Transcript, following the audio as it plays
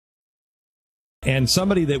And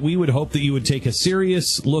somebody that we would hope that you would take a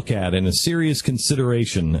serious look at and a serious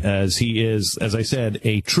consideration, as he is, as I said,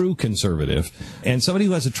 a true conservative, and somebody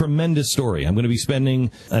who has a tremendous story. I'm going to be spending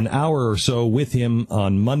an hour or so with him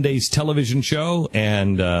on Monday's television show,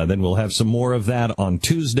 and then we'll have some more of that on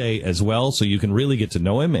Tuesday as well, so you can really get to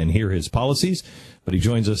know him and hear his policies. But he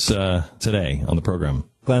joins us today on the program.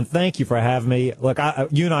 Glenn, thank you for having me. Look,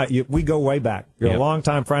 you and I, we go way back. You're a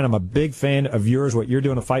longtime friend. I'm a big fan of yours, what you're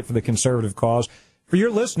doing to fight for the conservative cause. For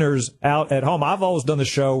your listeners out at home, I've always done the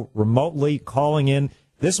show remotely, calling in.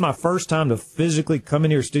 This is my first time to physically come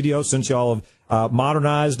in your studio since y'all have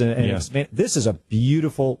modernized and expanded. This is a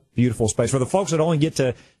beautiful, beautiful space. For the folks that only get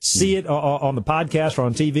to see it on the podcast or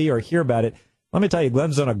on TV or hear about it, let me tell you,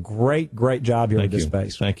 Glenn's done a great, great job here in this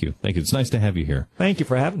space. Thank you. Thank you. It's nice to have you here. Thank you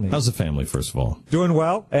for having me. How's the family, first of all? Doing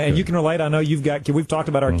well. And you can relate. I know you've got, we've talked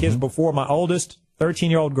about our kids before. My oldest,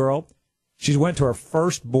 13-year-old girl, she went to her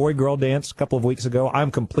first boy-girl dance a couple of weeks ago. I'm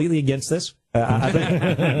completely against this. I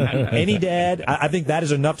think any dad, I think that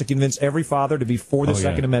is enough to convince every father to be for the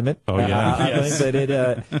Second Amendment. I think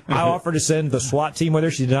that I offered to send the SWAT team with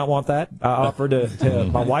her. She did not want that. I offered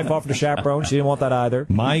my wife offered to chaperone. She didn't want that either.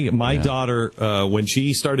 My daughter, when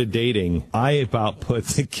she started dating, I about put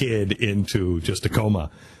the kid into just a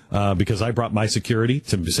coma. Because I brought my security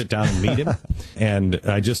to sit down and meet him. And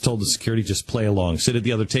I just told the security, just play along. Sit at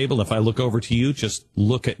the other table. If I look over to you, just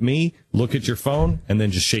look at me, look at your phone, and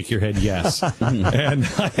then just shake your head yes. And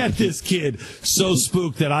I had this kid so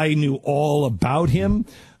spooked that I knew all about him.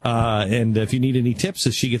 And if you need any tips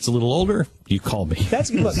as she gets a little older, you call me.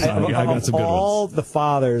 Look, I got some good all ones. The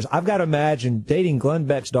fathers, I've got to imagine dating Glenn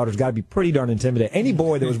Beck's daughter's got to be pretty darn intimidating. Any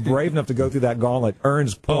boy that was brave enough to go through that gauntlet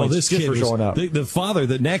earns points this kid for showing up. The father,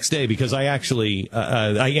 the next day, because I actually,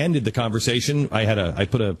 I ended the conversation. I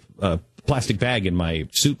put a plastic bag in my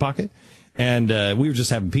suit pocket. And we were just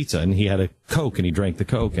having pizza, and he had a Coke, and he drank the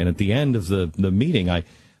Coke. And at the end of the meeting, I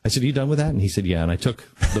said, are you done with that? And he said, yeah. And I took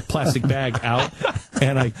the plastic bag out,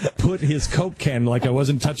 and I put his Coke can like I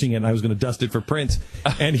wasn't touching it, and I was going to dust it for Prince.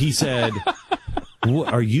 And he said,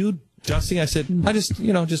 are you dusting? I said, I just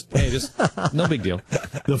no big deal.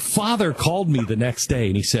 The father called me the next day,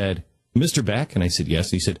 and he said, Mr. Beck? And I said, yes.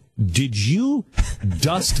 And he said, did you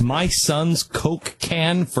dust my son's Coke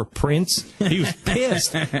can for Prince? He was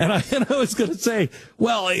pissed. And I was going to say,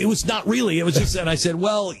 well, it was not really. It was just, and I said,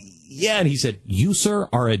 well, yeah. And he said, you, sir,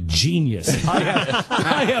 are a genius.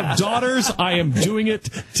 I have daughters. I am doing it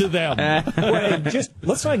to them.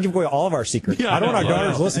 Let's not give away all of our secrets. Yeah, I don't want our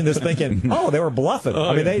daughters listening to this thinking, oh, they were bluffing.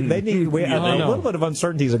 I mean, they need, a little bit of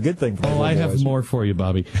uncertainty is a good thing for them. I have more for you,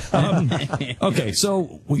 Bobby. Okay,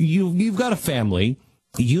 so you've got a family.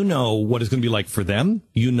 You know what it's going to be like for them.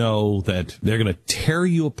 You know that they're going to tear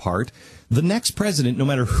you apart. The next president, no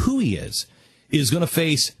matter who he is going to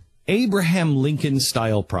face Abraham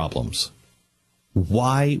Lincoln-style problems.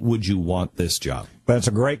 Why would you want this job? That's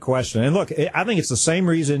a great question. And look, I think it's the same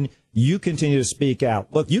reason you continue to speak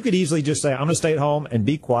out. Look, you could easily just say, I'm going to stay at home and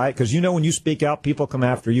be quiet, because you know when you speak out, people come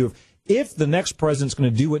after you. If the next president's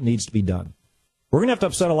going to do what needs to be done, we're going to have to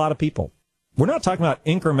upset a lot of people. We're not talking about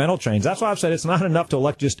incremental change. That's why I've said it's not enough to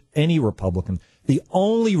elect just any Republican. The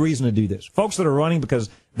only reason to do this, folks that are running because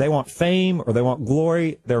they want fame or they want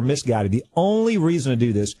glory, they're misguided. The only reason to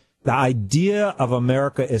do this, the idea of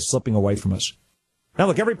America is slipping away from us. Now,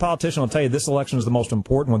 look, every politician will tell you this election is the most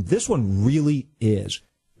important one. This one really is.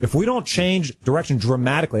 If we don't change direction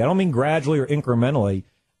dramatically, I don't mean gradually or incrementally,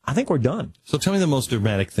 I think we're done. So tell me the most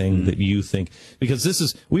dramatic thing that you think,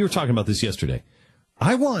 because we were talking about this yesterday.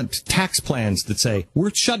 I want tax plans that say, we're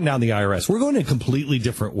shutting down the IRS. We're going in a completely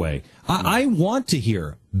different way. I want to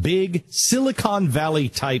hear big Silicon Valley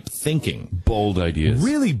type thinking. Bold ideas.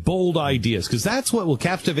 Really bold ideas, because that's what will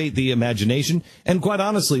captivate the imagination. And quite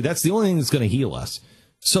honestly, that's the only thing that's going to heal us.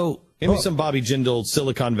 So give me some Bobby Jindal,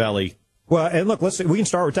 Silicon Valley. Well, and look, let's see, we can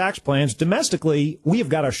start with tax plans. Domestically, we have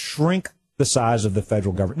got to shrink the size of the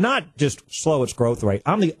federal government, not just slow its growth rate.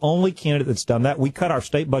 I'm the only candidate that's done that. We cut our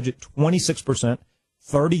state budget 26%.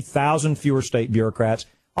 30,000 fewer state bureaucrats.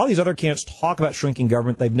 All these other candidates talk about shrinking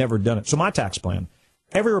government. They've never done it. So my tax plan,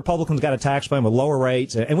 every Republican's got a tax plan with lower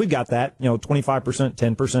rates, and we've got that, 25%, 10%,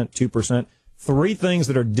 2%. Three things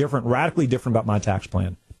that are different, radically different about my tax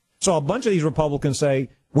plan. So a bunch of these Republicans say,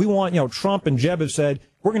 we want, Trump and Jeb have said,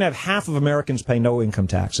 we're going to have half of Americans pay no income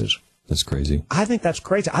taxes. That's crazy. I think that's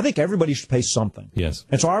crazy. I think everybody should pay something. Yes.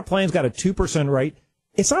 And so our plan's got a 2% rate.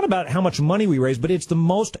 It's not about how much money we raise, but it's the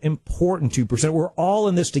most important 2%. We're all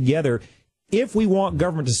in this together. If we want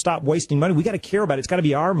government to stop wasting money, we got to care about it. It's got to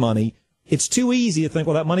be our money. It's too easy to think,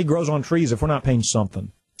 well, that money grows on trees if we're not paying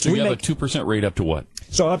something. So you have a 2% rate up to what?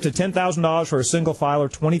 So up to $10,000 for a single filer,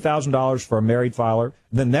 $20,000 for a married filer.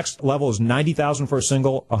 The next level is $90,000 for a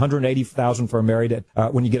single, $180,000 for a married.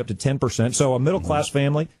 When you get up to 10%. So a middle class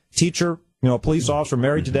family, teacher, a police officer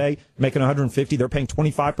married today, making $150,000. They're paying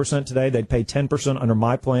 25% today. They'd pay 10% under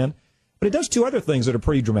my plan. But it does two other things that are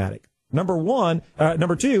pretty dramatic. Number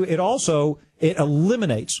two, it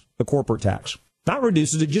eliminates the corporate tax. Not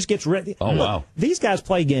reduces it, just gets rid. Oh, wow. These guys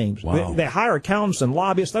play games. Wow. They hire accountants and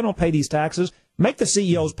lobbyists. They don't pay these taxes. Make the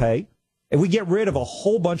CEOs pay. And we get rid of a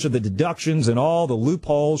whole bunch of the deductions and all the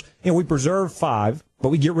loopholes. We preserve 5, but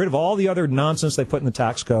we get rid of all the other nonsense they put in the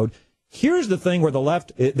tax code. Here's the thing where the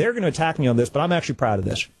left, they're going to attack me on this, but I'm actually proud of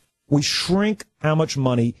this. We shrink how much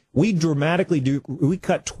money we dramatically do. We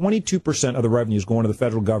cut 22% of the revenues going to the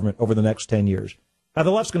federal government over the next 10 years. Now,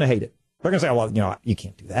 the left's going to hate it. They're going to say, well, you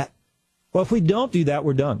can't do that. Well, if we don't do that,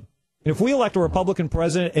 we're done. And if we elect a Republican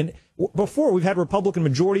president, and before we've had Republican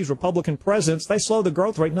majorities, Republican presidents, they slow the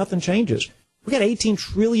growth rate, nothing changes. We got $18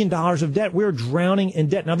 trillion of debt. We're drowning in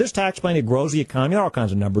debt. Now, this tax plan, it grows the economy. There are all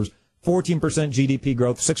kinds of numbers. 14% GDP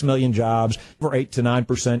growth, 6 million jobs, for 8 to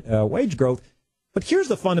 9% wage growth. But here's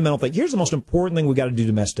the fundamental thing. Here's the most important thing we got to do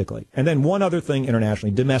domestically. And then one other thing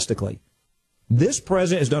internationally, domestically. This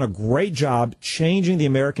president has done a great job changing the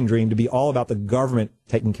American dream to be all about the government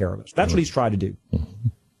taking care of us. That's what he's tried to do.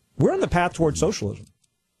 We're on the path towards socialism.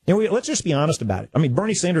 Let's just be honest about it. I mean,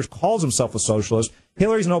 Bernie Sanders calls himself a socialist.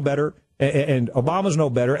 Hillary's no better, and Obama's no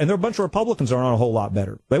better, and there are a bunch of Republicans that aren't a whole lot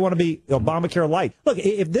better. They want to be Obamacare light. Look,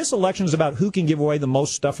 if this election is about who can give away the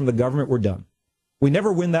most stuff from the government, we're done. We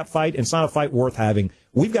never win that fight, and it's not a fight worth having.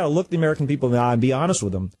 We've got to look the American people in the eye and be honest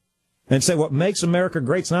with them and say what makes America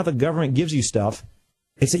great is not that the government gives you stuff.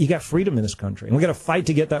 It's that you got freedom in this country, and we got to fight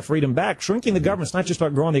to get that freedom back. Shrinking the government's not just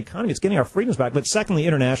about growing the economy; it's getting our freedoms back. But secondly,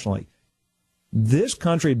 internationally, this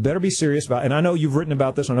country better be serious about. And I know you've written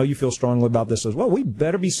about this. I know you feel strongly about this as well. We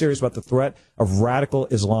better be serious about the threat of radical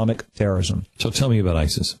Islamic terrorism. So tell me about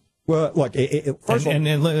ISIS. Well, look, first of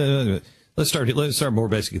all, let's start more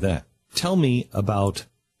basic than that. Tell me about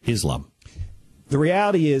Islam. The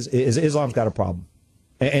reality is Islam's got a problem.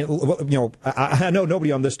 And I know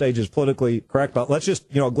nobody on this stage is politically correct, but let's just,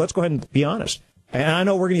 let's go ahead and be honest. And I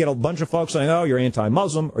know we're going to get a bunch of folks saying, oh, you're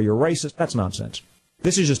anti-Muslim or you're racist. That's nonsense.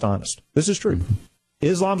 This is just honest. This is true.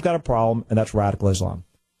 Islam's got a problem, and that's radical Islam.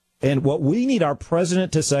 And what we need our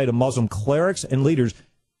president to say to Muslim clerics and leaders,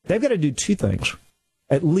 they've got to do two things.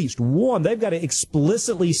 At least one, they've got to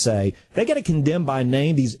explicitly say, they got to condemn by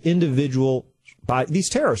name these these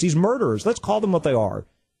terrorists, these murderers. Let's call them what they are.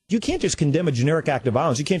 You can't just condemn a generic act of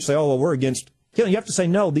violence. You can't say, oh, well, we're against killing. You have to say,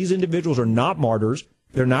 no, these individuals are not martyrs.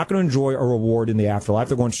 They're not going to enjoy a reward in the afterlife.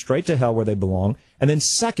 They're going straight to hell where they belong. And then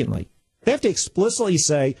secondly, they have to explicitly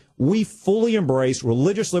say, we fully embrace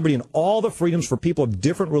religious liberty and all the freedoms for people of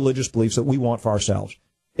different religious beliefs that we want for ourselves.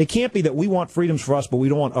 It can't be that we want freedoms for us, but we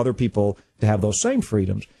don't want other people to have those same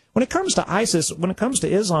freedoms. When it comes to ISIS, when it comes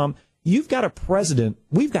to Islam, we've got a president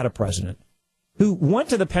who went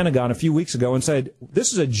to the Pentagon a few weeks ago and said,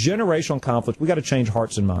 this is a generational conflict. We got to change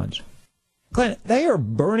hearts and minds. Glenn, they are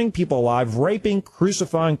burning people alive, raping,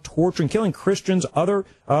 crucifying, torturing, killing Christians, other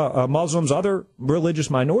Muslims, other religious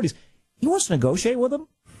minorities. He wants to negotiate with them?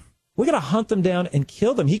 We got to hunt them down and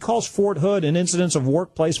kill them. He calls Fort Hood an incidence of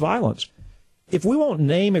workplace violence. If we won't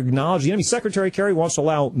name, acknowledge the enemy, Secretary Kerry wants to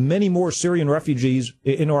allow many more Syrian refugees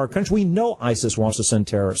into our country. We know ISIS wants to send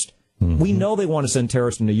terrorists. Mm-hmm. We know they want to send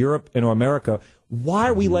terrorists into Europe, into America. Why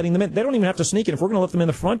are we letting them in? They don't even have to sneak in. If we're going to let them in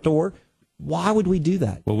the front door, why would we do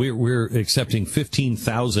that? Well, we're accepting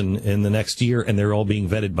 15,000 in the next year, and they're all being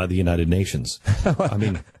vetted by the United Nations. I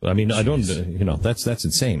mean, I don't, that's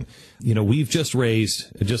insane. We've just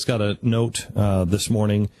got a note this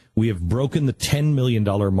morning. We have broken the $10 million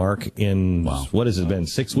mark in, what has it been,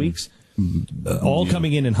 6 weeks? All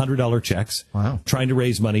coming in $100 checks. Wow. Trying to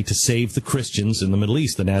raise money to save the Christians in the Middle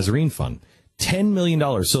East, the Nazarene Fund. $10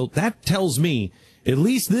 million. So that tells me, at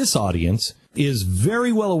least this audience is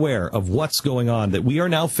very well aware of what's going on, that we are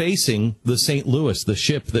now facing the St. Louis, the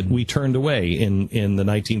ship that we turned away in the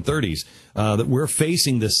 1930s, that we're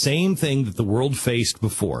facing the same thing that the world faced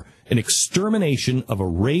before, an extermination of a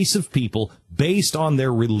race of people based on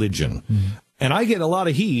their religion. Mm-hmm. And I get a lot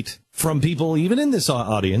of heat from people, even in this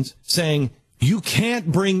audience, saying, you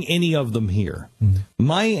can't bring any of them here. Mm-hmm.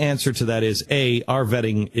 My answer to that is, A, our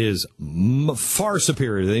vetting is far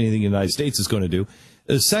superior than anything the United States is going to do.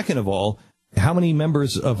 Second of all, how many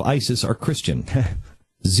members of ISIS are Christian?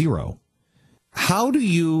 0. How do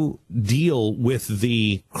you deal with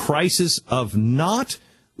the crisis of not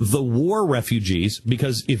the war refugees?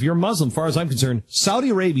 Because if you're Muslim, far as I'm concerned, Saudi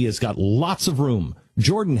Arabia's got lots of room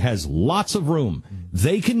Jordan has lots of room.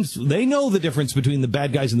 They know the difference between the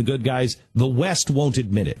bad guys and the good guys. The West won't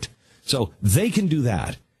admit it. So they can do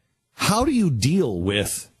that. How do you deal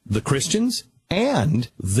with the Christians and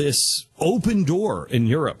this open door in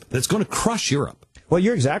Europe that's going to crush Europe? Well,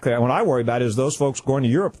 you're exactly right. What I worry about is those folks going to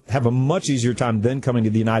Europe have a much easier time than coming to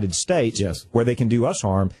the United States, yes, where they can do us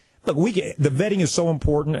harm. Look, the vetting is so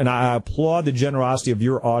important, and I applaud the generosity of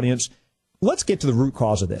your audience. Let's get to the root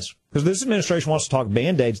cause of this, because this administration wants to talk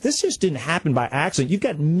Band-Aids. This just didn't happen by accident. You've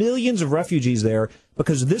got millions of refugees there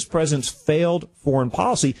because of this president's failed foreign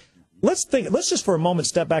policy. Let's just for a moment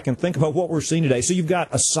step back and think about what we're seeing today. So you've got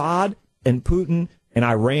Assad and Putin and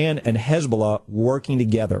Iran and Hezbollah working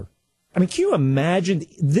together. I mean, can you imagine?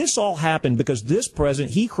 This all happened because this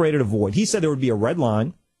president, he created a void. He said there would be a red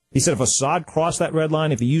line. He said if Assad crossed that red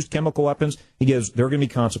line, if he used chemical weapons, he goes, there are going to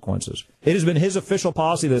be consequences. It has been his official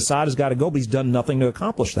policy that Assad has got to go, but he's done nothing to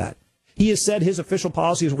accomplish that. He has said his official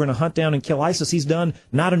policy is we're going to hunt down and kill ISIS. He's done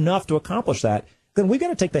not enough to accomplish that. Then we've got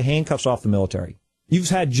to take the handcuffs off the military. You've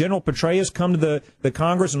had General Petraeus come to the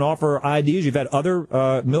Congress and offer ideas. You've had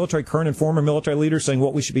other military, current and former military leaders saying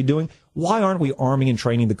what we should be doing. Why aren't we arming and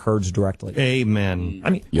training the Kurds directly? Amen. I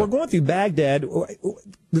mean, we're going through Baghdad.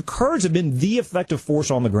 The Kurds have been the effective force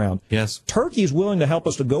on the ground. Yes. Turkey is willing to help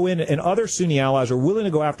us to go in, and other Sunni allies are willing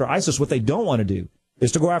to go after ISIS. What they don't want to do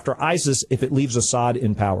is to go after ISIS if it leaves Assad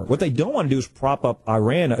in power. What they don't want to do is prop up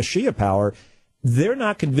Iran, a Shia power. They're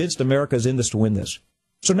not convinced America's in this to win this.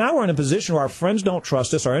 So now we're in a position where our friends don't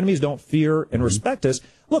trust us, our enemies don't fear and respect us.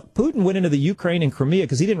 Look, Putin went into the Ukraine and Crimea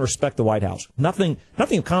because he didn't respect the White House. Nothing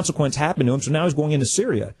of consequence happened to him, so now he's going into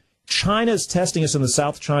Syria. China's testing us in the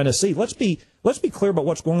South China Sea. Let's be clear about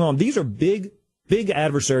what's going on. These are big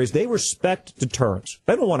adversaries. They respect deterrence.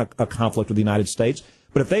 They don't want a conflict with the United States,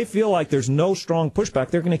 but if they feel like there's no strong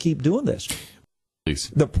pushback, they're going to keep doing this.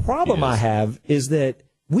 Please. The problem I have is that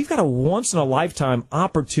we've got a once-in-a-lifetime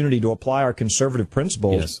opportunity to apply our conservative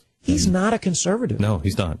principles. Yes. He's not a conservative. No,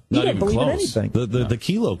 he's not. He Not doesn't even believe in close. anything. The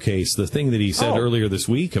Kelo case, the thing that he said earlier this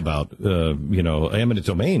week about, eminent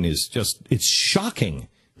domain is just, it's shocking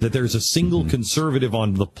that there's a single conservative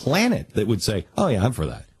on the planet that would say, oh, yeah, I'm for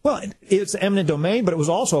that. Well, it's eminent domain, but it was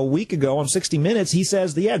also a week ago on 60 Minutes. He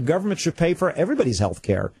says, government should pay for everybody's health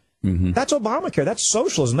care. Mm-hmm. That's Obamacare. That's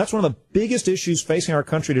socialism. That's one of the biggest issues facing our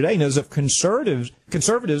country today. And as if conservatives,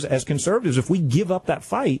 if we give up that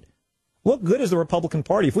fight, what good is the Republican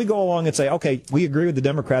Party? If we go along and say, okay, we agree with the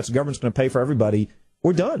Democrats, the government's going to pay for everybody,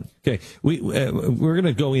 we're done. Okay, we're going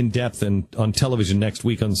to go in depth and on television next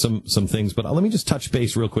week on some things, but let me just touch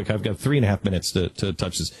base real quick. I've got 3.5 minutes to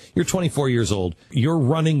touch this. You're 24 years old. You're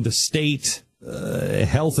running the state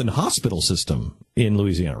health and hospital system in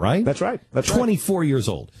Louisiana, right? That's right. 24 years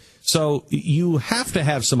old. So you have to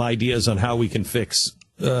have some ideas on how we can fix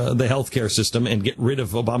the healthcare system and get rid of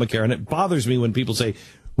Obamacare. And it bothers me when people say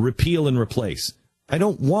repeal and replace. I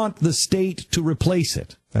don't want the state to replace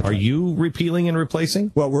it. Are you repealing and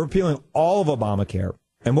replacing? Well, we're repealing all of Obamacare.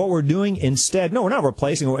 And what we're doing instead, no, we're not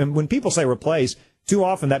replacing. And when people say replace, too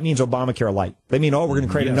often that means Obamacare light. They mean, we're going to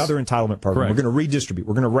create another entitlement program. Correct. We're going to redistribute.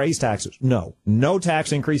 We're going to raise taxes. No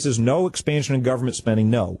tax increases, no expansion in government spending,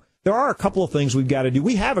 no. There are a couple of things we've got to do.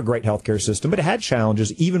 We have a great healthcare system, but it had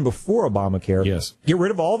challenges even before Obamacare. Yes. Get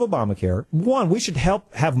rid of all of Obamacare. One, we should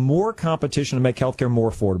have more competition to make healthcare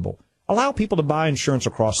more affordable. Allow people to buy insurance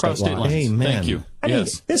across state lines. Amen. Thank you. I mean,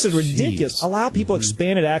 this is ridiculous. Jeez. Allow people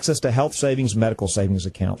expanded access to health savings, medical savings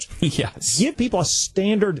accounts. Yes. Give people a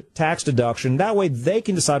standard tax deduction. That way they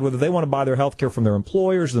can decide whether they want to buy their health care from their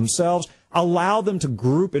employers themselves. Allow them to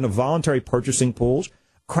group into voluntary purchasing pools.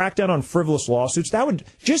 Crack down on frivolous lawsuits.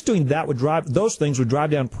 Those things would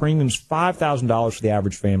drive down premiums $5,000 for the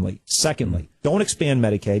average family. Secondly, don't expand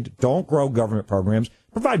Medicaid. Don't grow government programs.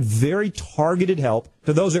 Provide very targeted help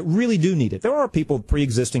to those that really do need it. There are people with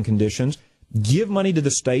pre-existing conditions. Give money to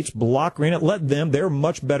the states, block grant it, let them. They're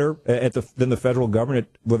much better than the federal government,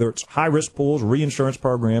 whether it's high-risk pools, reinsurance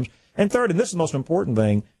programs. And third, and this is the most important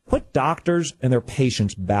thing, put doctors and their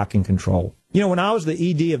patients back in control. You know, when I was the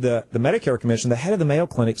ED of the Medicare Commission, the head of the Mayo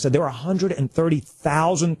Clinic said there were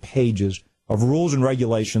 130,000 pages of rules and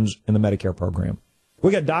regulations in the Medicare program.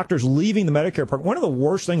 We got doctors leaving the Medicare program. One of the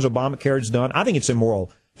worst things Obamacare has done, I think it's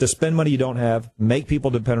immoral to spend money you don't have, make people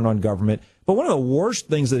dependent on government. But one of the worst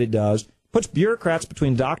things that it does, puts bureaucrats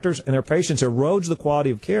between doctors and their patients, erodes the quality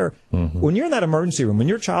of care. Mm-hmm. When you're in that emergency room, when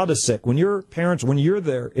your child is sick, when you're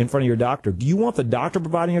there in front of your doctor, do you want the doctor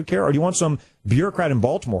providing your care, or do you want some bureaucrat in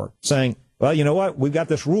Baltimore saying, well, you know what, we've got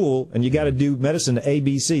this rule and you got to do medicine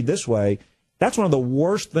ABC this way? That's one of the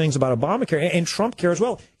worst things about Obamacare and Trump care as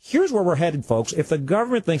well. Here's where we're headed, folks. If the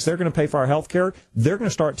government thinks they're going to pay for our health care, they're going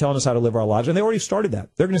to start telling us how to live our lives. And they already started that.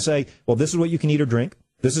 They're going to say, well, this is what you can eat or drink.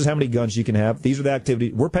 This is how many guns you can have. These are the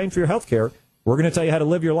activities. We're paying for your health care. We're going to tell you how to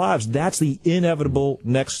live your lives. That's the inevitable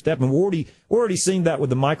next step. And we're already seeing that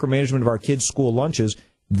with the micromanagement of our kids' school lunches.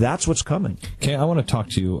 That's what's coming. Okay, I want to talk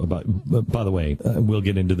to you about, by the way, we'll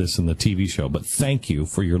get into this in the TV show, but thank you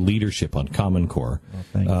for your leadership on Common Core. Well,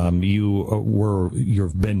 thank you.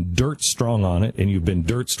 You've been dirt strong on it, and you've been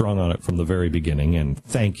dirt strong on it from the very beginning, and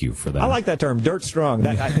thank you for that. I like that term, dirt strong.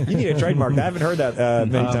 You need a trademark. I haven't heard that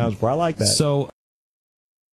many times before. I like that. So